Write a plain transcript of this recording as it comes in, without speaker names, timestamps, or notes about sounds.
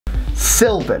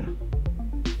Sylvan,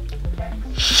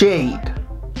 Shade.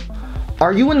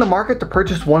 Are you in the market to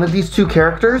purchase one of these two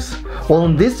characters? Well,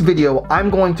 in this video, I'm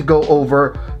going to go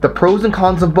over the pros and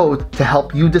cons of both to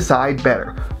help you decide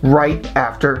better, right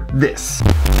after this.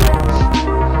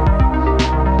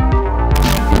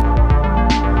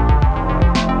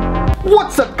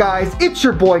 What's up guys, it's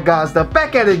your boy Gazda,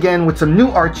 back at it again with some new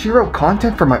Archero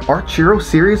content for my Archero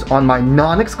series on my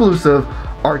non-exclusive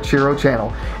Archero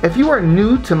channel. If you are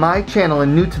new to my channel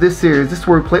and new to this series, this is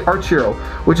where we play Archero,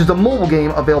 which is a mobile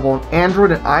game available on Android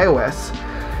and iOS,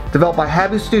 developed by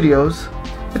Habu Studios.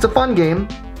 It's a fun game,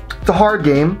 it's a hard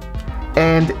game,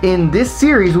 and in this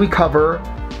series we cover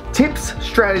tips,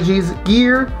 strategies,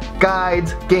 gear,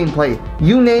 guides, gameplay.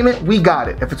 You name it, we got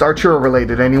it, if it's Archero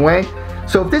related anyway.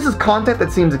 So if this is content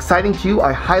that seems exciting to you,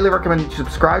 I highly recommend you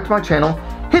subscribe to my channel,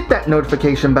 hit that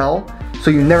notification bell so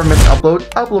you never miss an upload.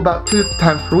 I upload about 2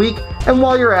 times per week, and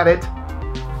while you're at it,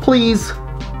 please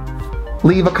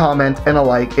leave a comment and a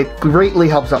like. It greatly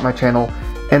helps out my channel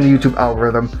and the YouTube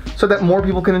algorithm so that more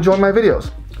people can enjoy my videos.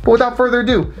 But without further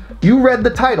ado, you read the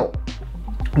title.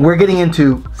 We're getting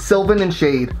into Sylvan and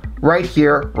Shade right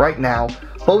here, right now,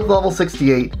 both level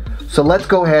 68. So let's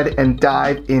go ahead and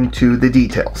dive into the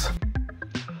details.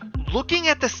 Looking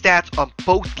at the stats on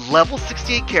both level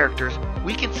 68 characters,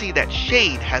 we can see that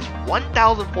Shade has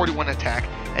 1041 attack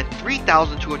and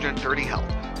 3230 health,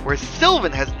 whereas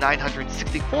Sylvan has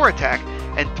 964 attack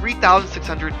and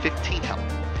 3615 health.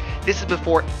 This is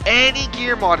before any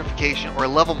gear modification or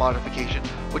level modification,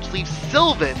 which leaves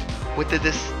Sylvan with the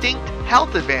distinct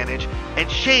health advantage and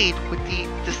Shade with the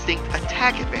distinct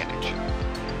attack advantage.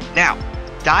 Now,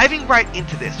 diving right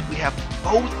into this, we have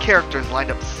both characters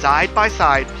lined up side by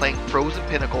side playing Frozen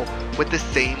Pinnacle with the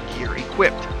same gear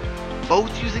equipped,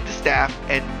 both using the staff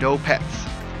and no pets.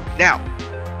 Now,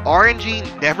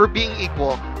 RNG never being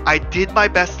equal, I did my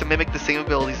best to mimic the same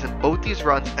abilities in both these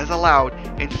runs as allowed,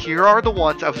 and here are the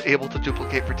ones I was able to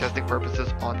duplicate for testing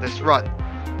purposes on this run.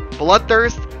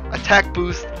 Bloodthirst, Attack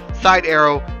Boost, Side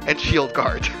Arrow, and Shield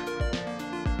Guard.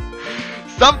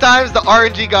 Sometimes the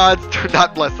RNG gods do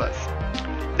not bless us.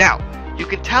 Now, you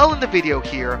can tell in the video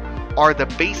here are the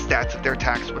base stats of their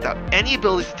attacks without any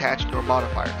abilities attached nor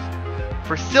modifiers.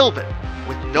 For Sylvan,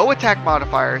 with no attack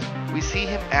modifiers, we see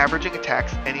him averaging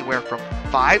attacks anywhere from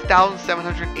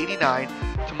 5,789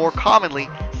 to more commonly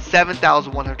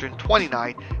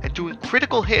 7,129 and doing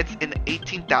critical hits in the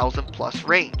 18,000 plus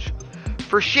range.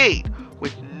 For Shade,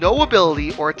 with no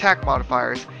ability or attack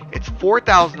modifiers, it's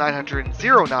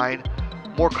 4,909,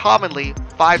 more commonly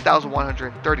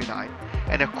 5,139.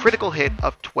 And a critical hit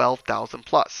of 12,000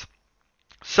 plus.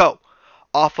 So,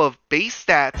 off of base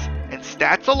stats and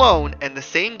stats alone and the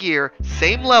same gear,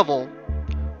 same level,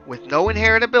 with no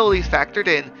inherent abilities factored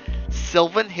in,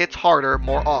 Sylvan hits harder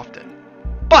more often.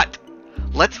 But,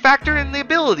 let's factor in the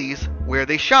abilities where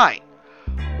they shine.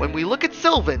 When we look at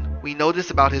Sylvan, we know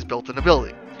this about his built-in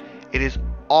ability. It is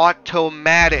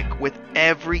automatic with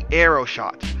every arrow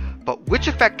shot, but which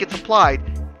effect gets applied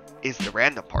is the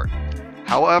random part.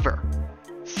 However,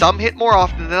 some hit more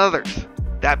often than others,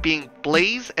 that being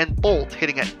Blaze and Bolt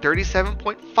hitting at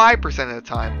 37.5% of the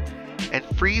time, and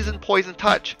Freeze and Poison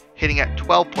Touch hitting at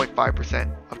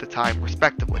 12.5% of the time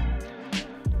respectively.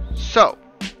 So,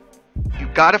 you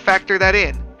gotta factor that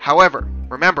in. However,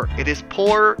 remember, it is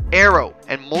polar arrow,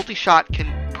 and multi-shot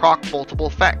can proc multiple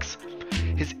effects.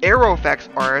 His arrow effects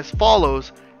are as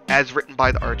follows, as written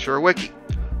by the Archero wiki.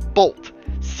 Bolt,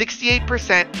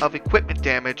 68% of equipment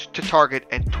damage to target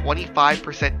and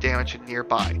 25% damage to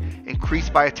nearby,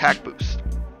 increased by attack boost.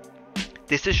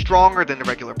 This is stronger than the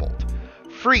regular Bolt.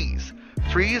 Freeze,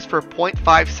 freeze for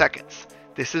 0.5 seconds.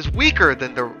 This is weaker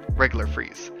than the regular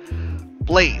freeze.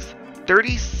 Blaze,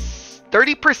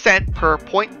 30% per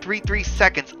 0.33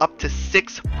 seconds up to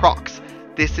 6 procs.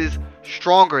 This is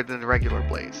stronger than the regular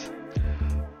Blaze.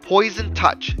 Poison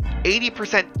Touch,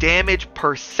 80% damage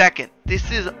per second.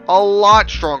 This is a lot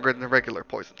stronger than the regular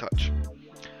Poison Touch.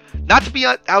 Not to be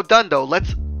outdone though,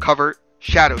 let's cover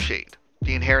Shadow Shade,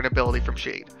 the inherent ability from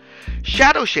Shade.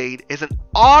 Shadow Shade is an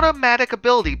automatic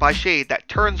ability by Shade that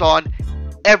turns on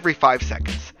every 5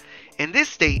 seconds. In this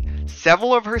state,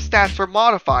 several of her stats are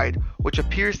modified, which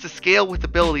appears to scale with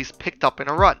abilities picked up in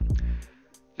a run.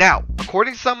 Now,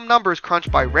 according to some numbers crunched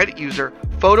by Reddit user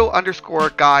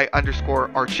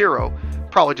photo_guy_Archero,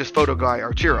 probably just photo guy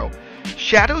Archero,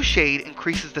 Shadow Shade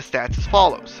increases the stats as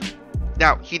follows.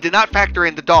 Now, he did not factor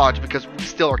in the dodge because we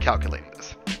still are calculating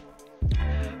this.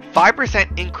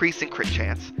 5% increase in crit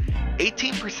chance,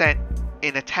 18%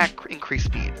 in attack increase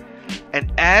speed,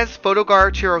 and as photo guy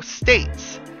Archero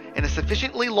states, in a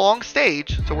sufficiently long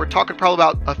stage, so we're talking probably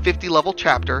about a 50 level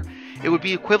chapter, it would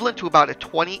be equivalent to about a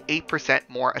 28%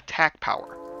 more attack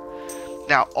power.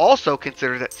 Now, also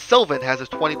consider that Sylvan has a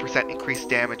 20% increased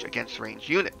damage against ranged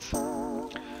units.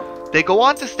 They go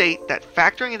on to state that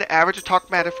factoring in the average attack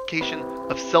modification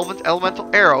of Sylvan's elemental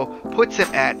arrow puts him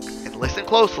at, and listen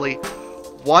closely,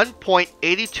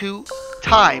 1.82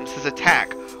 times his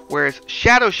attack, whereas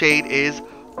Shadow Shade is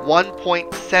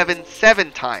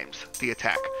 1.77 times the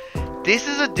attack. This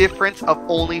is a difference of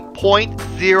only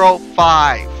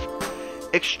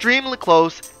 0.05. Extremely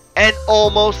close and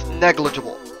almost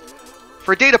negligible.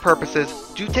 For data purposes,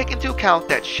 do take into account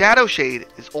that Shadow Shade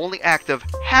is only active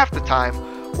half the time,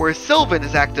 whereas Sylvan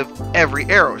is active every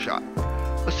arrow shot.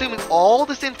 Assuming all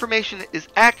this information is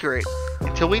accurate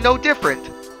until we know different,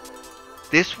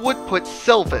 this would put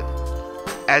Sylvan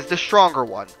as the stronger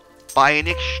one by an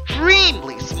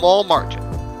extremely small margin.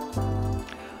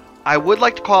 I would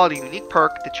like to call it a unique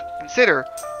perk that you can consider,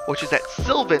 which is that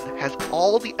Sylvan has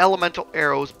all the elemental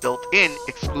arrows built in,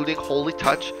 excluding Holy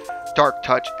Touch, Dark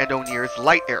Touch, and Onir's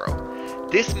Light Arrow.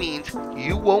 This means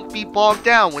you won't be bogged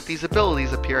down with these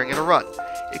abilities appearing in a run.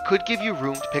 It could give you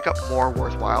room to pick up more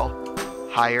worthwhile,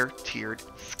 higher tiered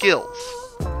skills.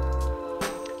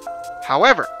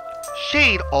 However,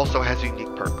 Shade also has a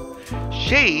unique perk.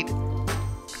 Shade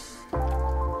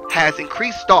has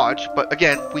increased dodge, but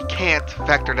again, we can't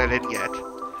factor that in yet.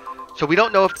 So we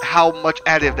don't know how much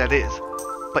additive that is.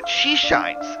 But she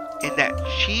shines in that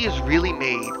she is really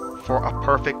made for a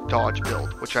perfect dodge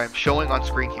build, which I am showing on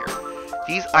screen here.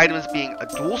 These items being a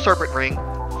dual serpent ring,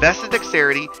 vested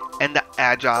dexterity, and the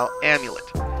agile amulet.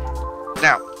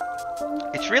 Now,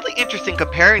 it's really interesting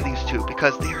comparing these two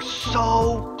because they are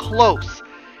so close.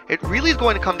 It really is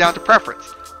going to come down to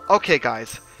preference. Okay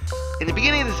guys, in the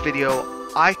beginning of this video,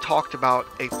 I talked about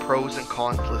a pros and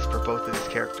cons list for both of these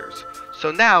characters.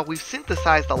 So now we've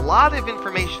synthesized a lot of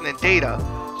information and data,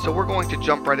 so we're going to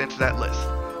jump right into that list.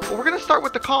 But we're going to start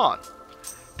with the con.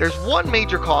 There's one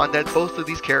major con that both of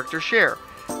these characters share.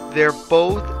 They're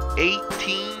both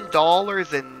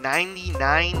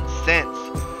 $18.99.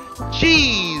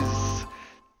 Jeez!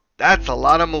 That's a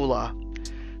lot of moolah.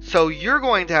 So you're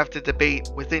going to have to debate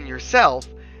within yourself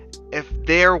if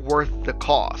they're worth the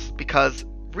cost, because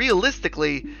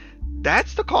realistically,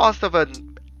 that's the cost of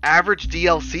an average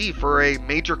DLC for a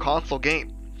major console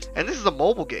game. And this is a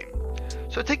mobile game.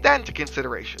 So take that into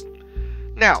consideration.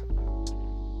 Now,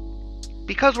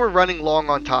 because we're running long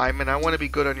on time and I want to be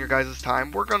good on your guys'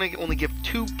 time, we're going to only give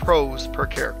 2 pros per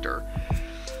character.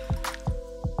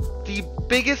 The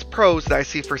biggest pros that I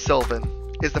see for Sylvan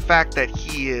is the fact that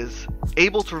he is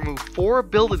able to remove 4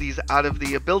 abilities out of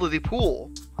the ability pool.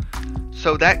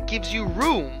 So that gives you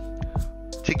room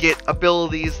to get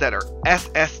abilities that are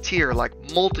SS tier, like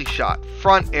multi-shot,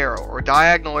 front arrow, or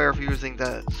diagonal arrow if you're using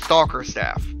the Stalker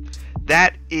Staff.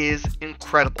 That is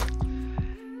incredible.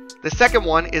 The second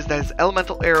one is that his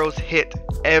elemental arrows hit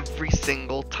every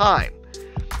single time.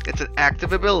 It's an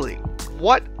active ability.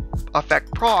 What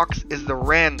effect procs is the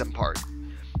random part.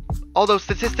 Although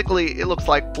statistically it looks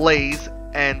like Blaze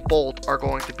and Bolt are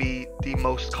going to be the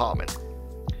most common.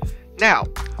 Now,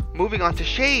 moving on to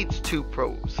Shade's 2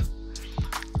 pros.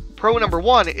 Pro number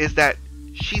 1 is that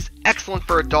she's excellent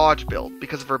for a dodge build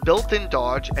because of her built-in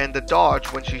dodge and the dodge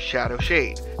when she's Shadow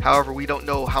Shade. However, we don't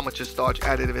know how much this dodge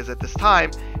additive is at this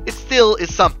time. It still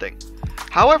is something.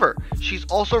 However, she's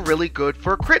also really good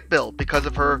for a crit build because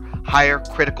of her higher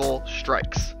critical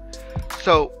strikes.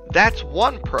 So that's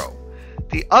one pro.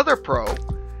 The other pro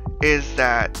is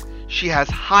that she has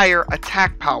higher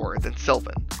attack power than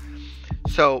Sylvan.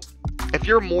 So if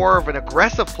you're more of an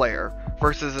aggressive player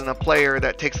versus a player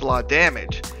that takes a lot of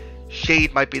damage,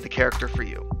 Shade might be the character for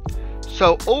you.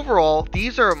 So overall,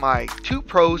 these are my 2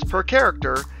 pros per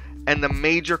character and the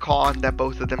major con that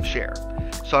both of them share.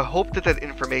 So I hope that that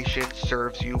information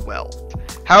serves you well.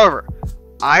 However,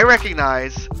 I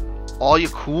recognize all you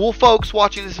cool folks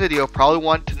watching this video probably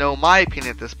want to know my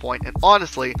opinion at this point, and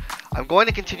honestly, I'm going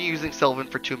to continue using Sylvan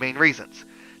for 2 main reasons.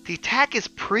 The attack is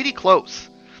pretty close,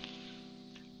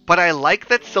 but I like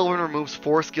that Sylvan removes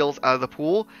 4 skills out of the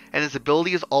pool and his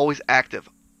ability is always active,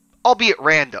 albeit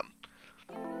random.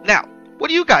 Now, what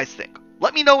do you guys think?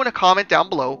 Let me know in a comment down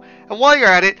below, and while you're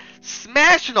at it,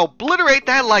 smash and obliterate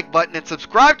that like button and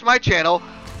subscribe to my channel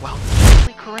while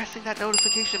gently caressing that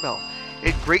notification bell.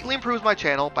 It greatly improves my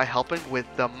channel by helping with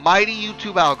the mighty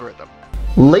YouTube algorithm.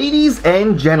 Ladies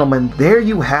and gentlemen, there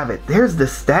you have it. There's the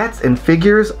stats and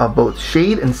figures of both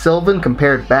Shade and Sylvan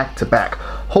compared back to back.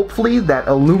 Hopefully that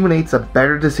illuminates a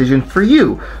better decision for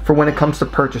you for when it comes to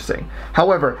purchasing.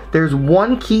 However, there's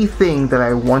one key thing that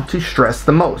I want to stress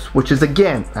the most, which is,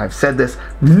 again, I've said this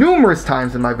numerous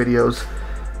times in my videos,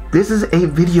 this is a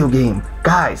video game.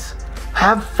 Guys,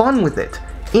 have fun with it.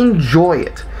 Enjoy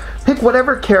it. Pick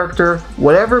whatever character,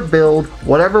 whatever build,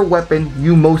 whatever weapon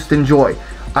you most enjoy.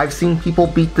 I've seen people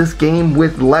beat this game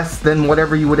with less than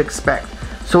whatever you would expect.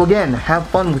 So again, have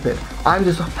fun with it. I'm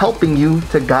just helping you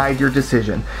to guide your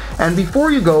decision. And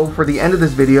before you go for the end of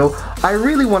this video, I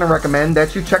really want to recommend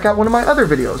that you check out one of my other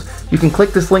videos. You can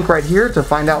click this link right here to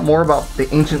find out more about the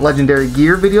Ancient Legendary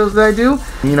Gear videos that I do.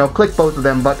 You know, click both of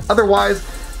them, but otherwise,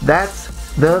 that's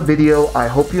the video. I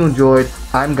hope you enjoyed.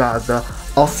 I'm Gazda.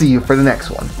 I'll see you for the next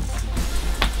one.